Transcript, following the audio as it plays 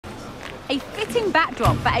A fitting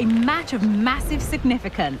backdrop for a match of massive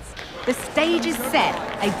significance. The stage is set,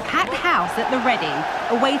 a packed house at the ready,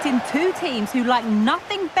 awaiting two teams who like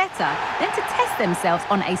nothing better than to test themselves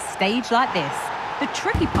on a stage like this. The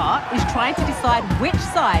tricky part is trying to decide which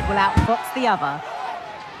side will outfox the other.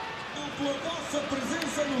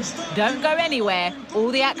 Don't go anywhere, all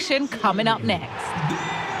the action coming up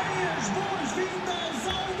next.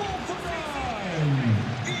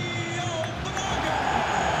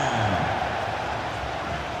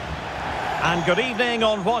 And good evening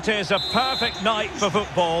on what is a perfect night for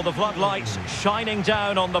football. The floodlights shining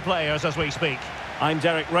down on the players as we speak. I'm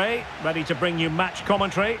Derek Ray, ready to bring you match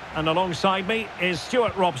commentary, and alongside me is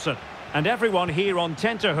Stuart Robson. And everyone here on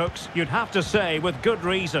tenterhooks, you'd have to say with good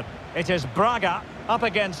reason. It is Braga up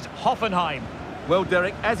against Hoffenheim. Well,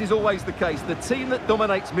 Derek, as is always the case, the team that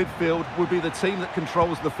dominates midfield will be the team that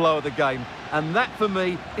controls the flow of the game. And that, for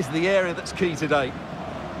me, is the area that's key today.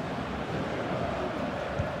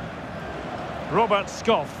 Robert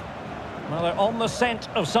Scoff. Well, they're on the scent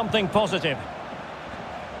of something positive.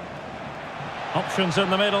 Options in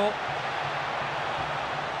the middle.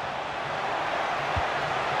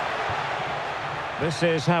 This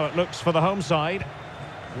is how it looks for the home side.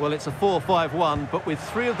 Well, it's a 4-5-1, but with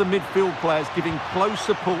three of the midfield players giving close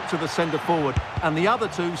support to the centre-forward, and the other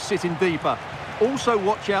two sitting deeper. Also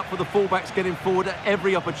watch out for the fullbacks getting forward at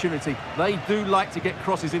every opportunity. They do like to get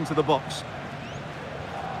crosses into the box.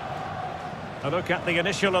 A look at the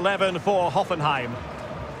initial 11 for Hoffenheim.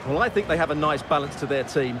 Well, I think they have a nice balance to their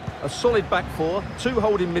team. A solid back four, two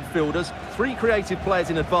holding midfielders, three creative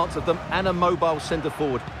players in advance of them, and a mobile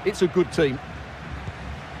centre-forward. It's a good team.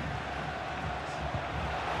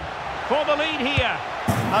 For the lead here.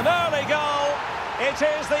 An early goal. It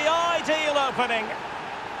is the ideal opening.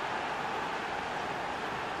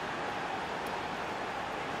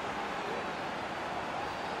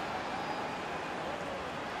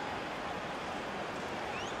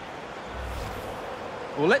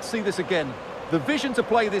 Well, let's see this again. The vision to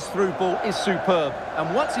play this through ball is superb.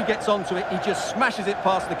 And once he gets onto it, he just smashes it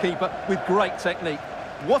past the keeper with great technique.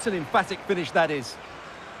 What an emphatic finish that is.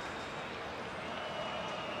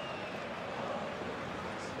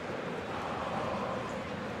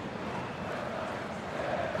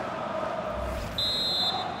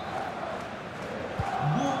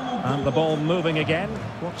 And the ball moving again.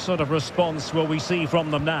 What sort of response will we see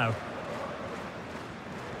from them now?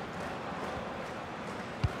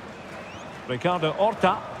 Ricardo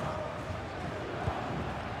Horta.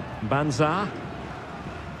 Banza.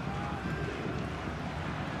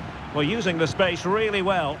 Well, using the space really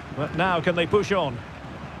well, but now can they push on?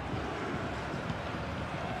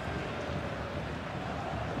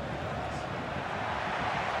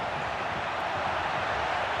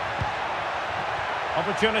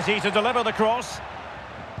 Opportunity to deliver the cross.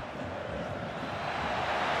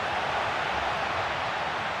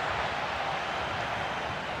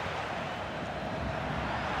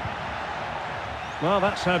 Well,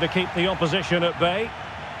 that's how to keep the opposition at bay.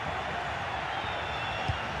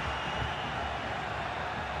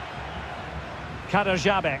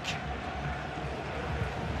 Kaderjabek.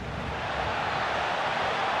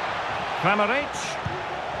 Kramaric.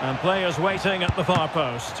 And players waiting at the far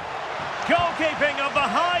post. Goalkeeping of the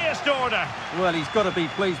highest order. Well, he's got to be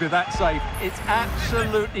pleased with that save. It's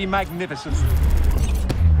absolutely magnificent.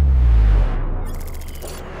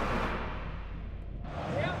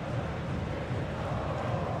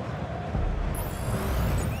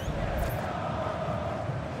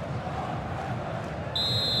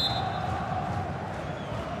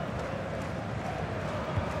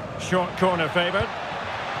 Short corner favoured.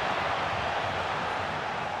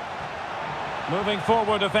 Moving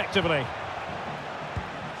forward effectively.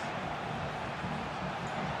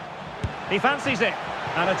 He fancies it.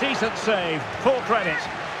 And a decent save. Full credit.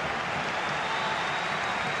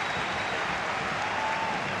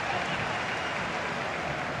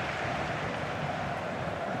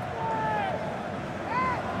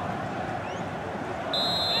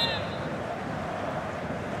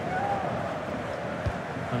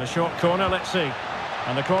 And a short corner, let's see.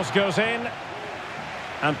 And the cross goes in.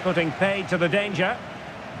 And putting paid to the danger.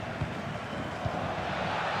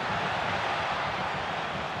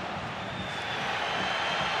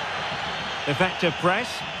 Effective press.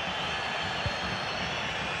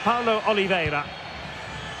 Paulo Oliveira.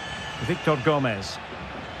 Victor Gomez.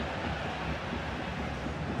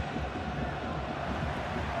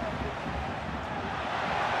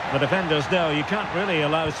 The defenders know you can't really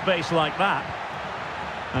allow space like that.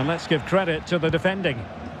 And let's give credit to the defending.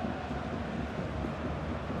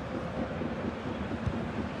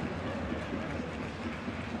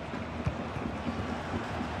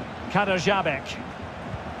 Kaderjabek.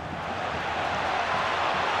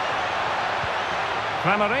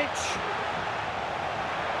 Kramaric.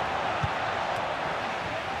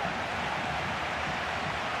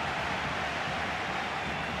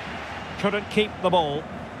 Couldn't keep the ball.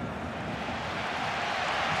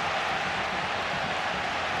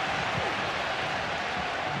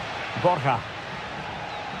 Borja.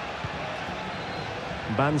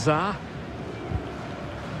 Banza.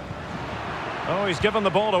 Oh, he's given the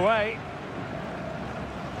ball away.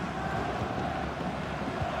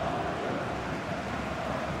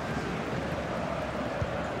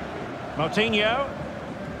 Moutinho.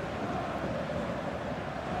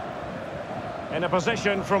 In a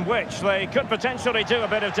position from which they could potentially do a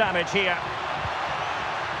bit of damage here.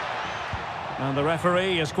 And the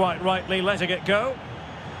referee is quite rightly letting it go.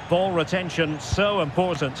 Ball retention so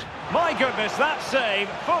important. My goodness, that save,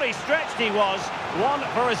 fully stretched he was. One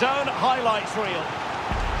for his own highlights reel.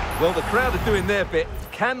 Well, the crowd are doing their bit.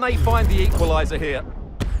 Can they find the equaliser here?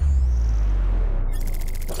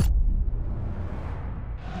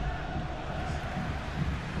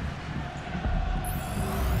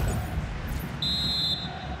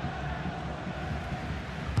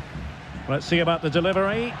 Let's see about the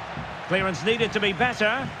delivery. Clearance needed to be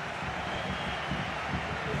better.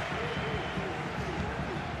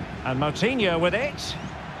 And Moutinho with it.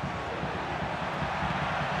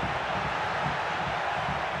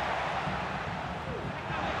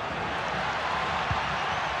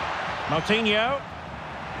 Moutinho.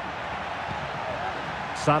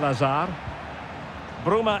 Salazar.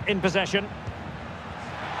 Bruma in possession.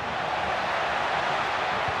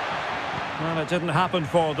 Well, it didn't happen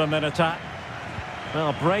for them in attack.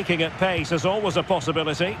 Well, breaking at pace is always a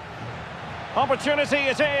possibility. Opportunity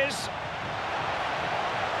it is.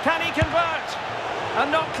 Can he convert?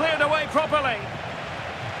 And not cleared away properly.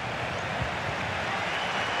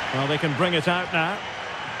 Well, they can bring it out now.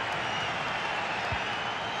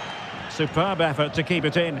 Superb effort to keep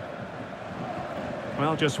it in.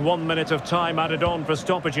 Well, just 1 minute of time added on for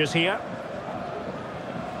stoppages here.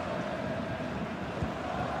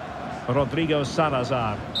 Rodrigo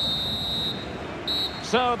Salazar.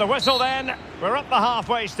 So the whistle then. We're at the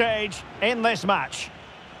halfway stage in this match.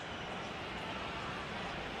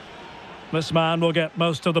 This man will get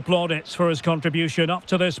most of the plaudits for his contribution up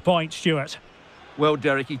to this point, Stuart. Well,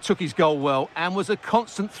 Derek, he took his goal well and was a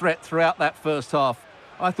constant threat throughout that first half.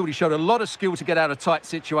 I thought he showed a lot of skill to get out of tight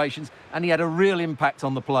situations, and he had a real impact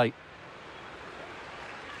on the plate.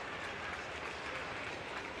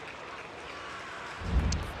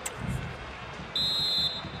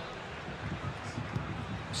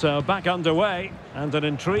 So back underway, and an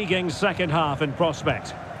intriguing second half in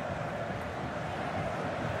prospect.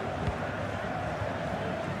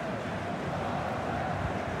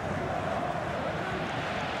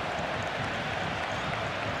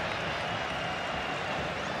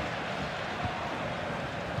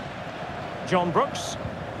 John Brooks.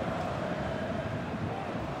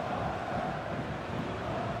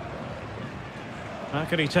 How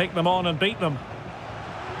can he take them on and beat them?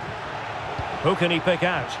 Who can he pick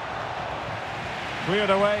out? Cleared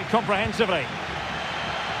away comprehensively.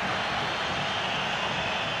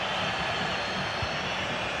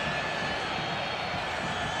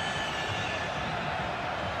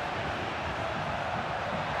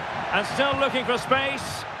 And still looking for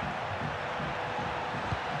space.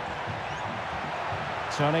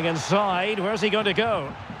 Turning inside, where's he going to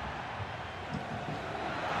go?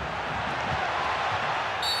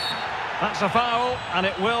 That's a foul, and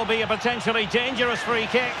it will be a potentially dangerous free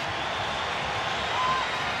kick.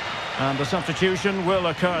 And the substitution will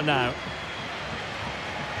occur now.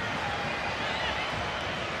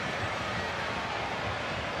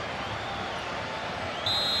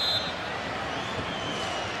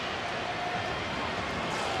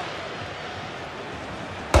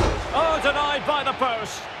 Oh, denied by the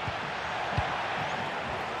post.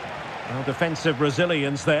 Well, defensive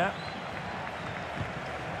resilience there.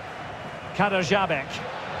 Kaderjabek.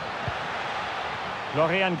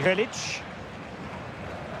 Florian Grilic.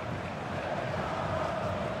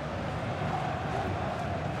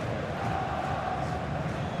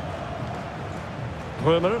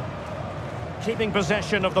 Bruma, keeping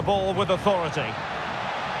possession of the ball with authority.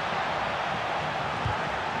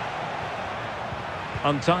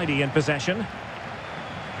 Untidy in possession.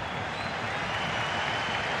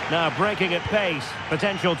 Now breaking at pace,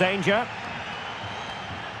 potential danger.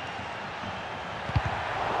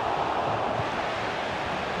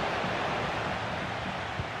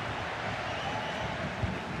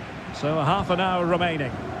 So half an hour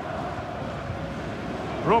remaining.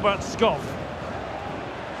 Robert Skoff.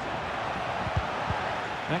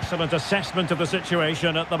 Excellent assessment of the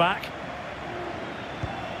situation at the back.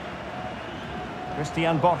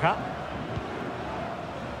 Christian Borja.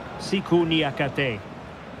 Siku Niakate.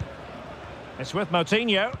 It's with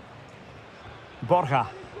Moutinho. Borja.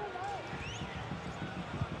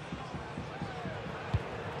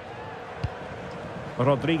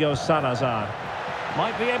 Rodrigo Salazar.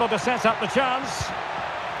 Might be able to set up the chance.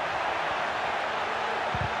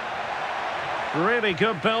 Really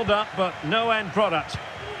good build-up, but no end product.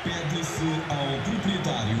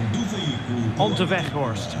 On to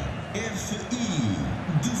Weghorst.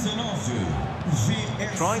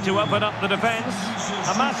 Trying to open up the defence.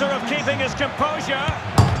 A matter of keeping his composure.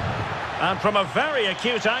 And from a very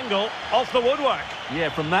acute angle, off the woodwork. Yeah,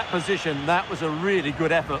 from that position, that was a really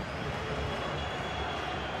good effort.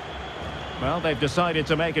 Well, they've decided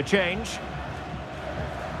to make a change.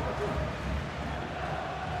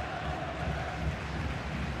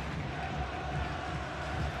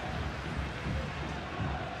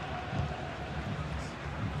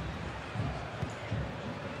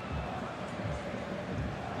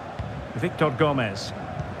 Victor Gomez.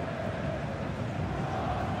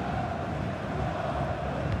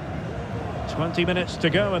 "20 minutes to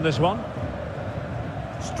go in this one.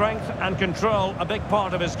 Strength and control, a big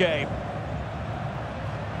part of his game.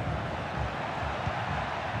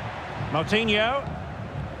 Moutinho.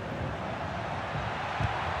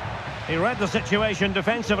 He read the situation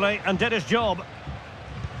defensively and did his job.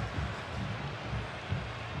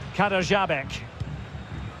 Kaderabek.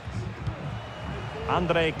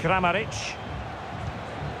 Andrej Kramaric.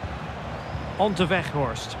 On to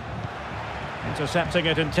Weghorst. Intercepting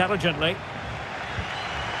it intelligently.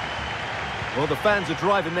 Well, the fans are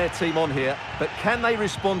driving their team on here, but can they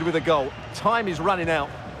respond with a goal? Time is running out.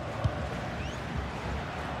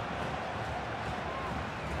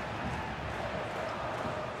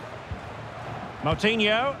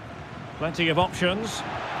 Moutinho. Plenty of options,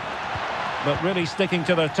 but really sticking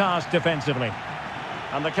to their task defensively.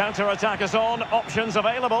 And the counter-attack is on, options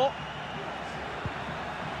available.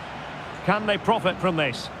 Can they profit from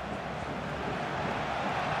this?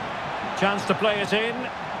 Chance to play it in.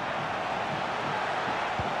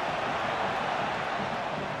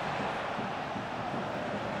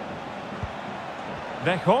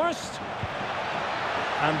 Weghorst.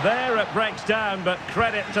 And there it breaks down, but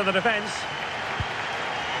credit to the defence.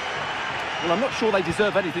 Well, I'm not sure they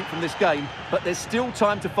deserve anything from this game, but there's still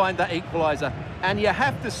time to find that equaliser. And you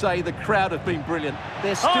have to say the crowd have been brilliant.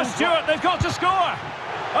 They're still... Oh, Stuart, they've got to score!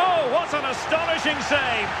 Oh, what an astonishing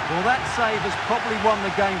save! Well, that save has probably won the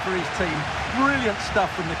game for his team. Brilliant stuff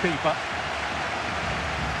from the keeper.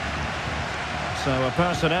 So a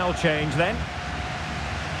personnel change then.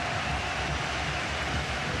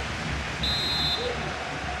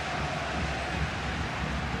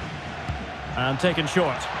 And taken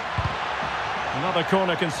short. Another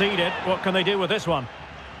corner conceded. What can they do with this one?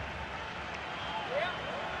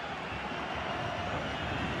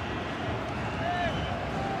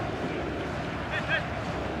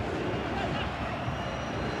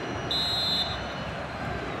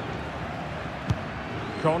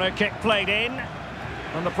 Corner kick played in.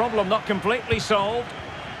 And the problem not completely solved.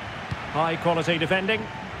 High quality defending.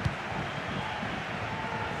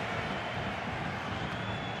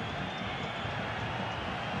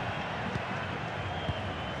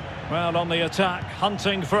 Well, on the attack,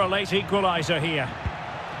 hunting for a late equaliser here.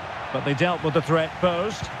 But they dealt with the threat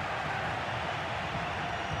posed.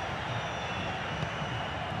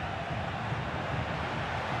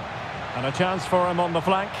 And a chance for him on the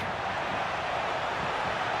flank.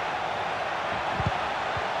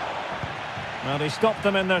 Well, he stopped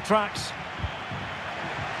them in their tracks.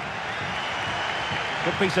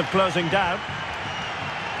 Good piece of closing down.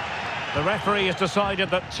 The referee has decided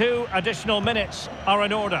that 2 additional minutes are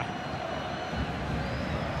in order.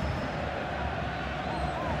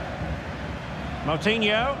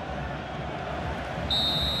 Moutinho.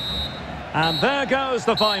 And there goes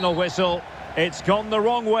the final whistle. It's gone the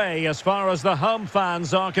wrong way as far as the home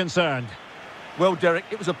fans are concerned. Well, Derek,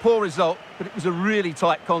 it was a poor result, but it was a really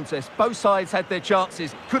tight contest. Both sides had their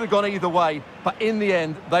chances, could have gone either way, but in the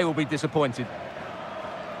end, they will be disappointed.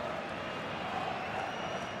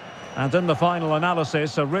 And in the final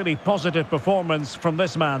analysis, a really positive performance from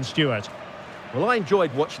this man, Stuart. Well, I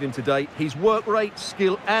enjoyed watching him today. His work rate,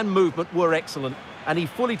 skill and movement were excellent, and he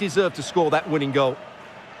fully deserved to score that winning goal.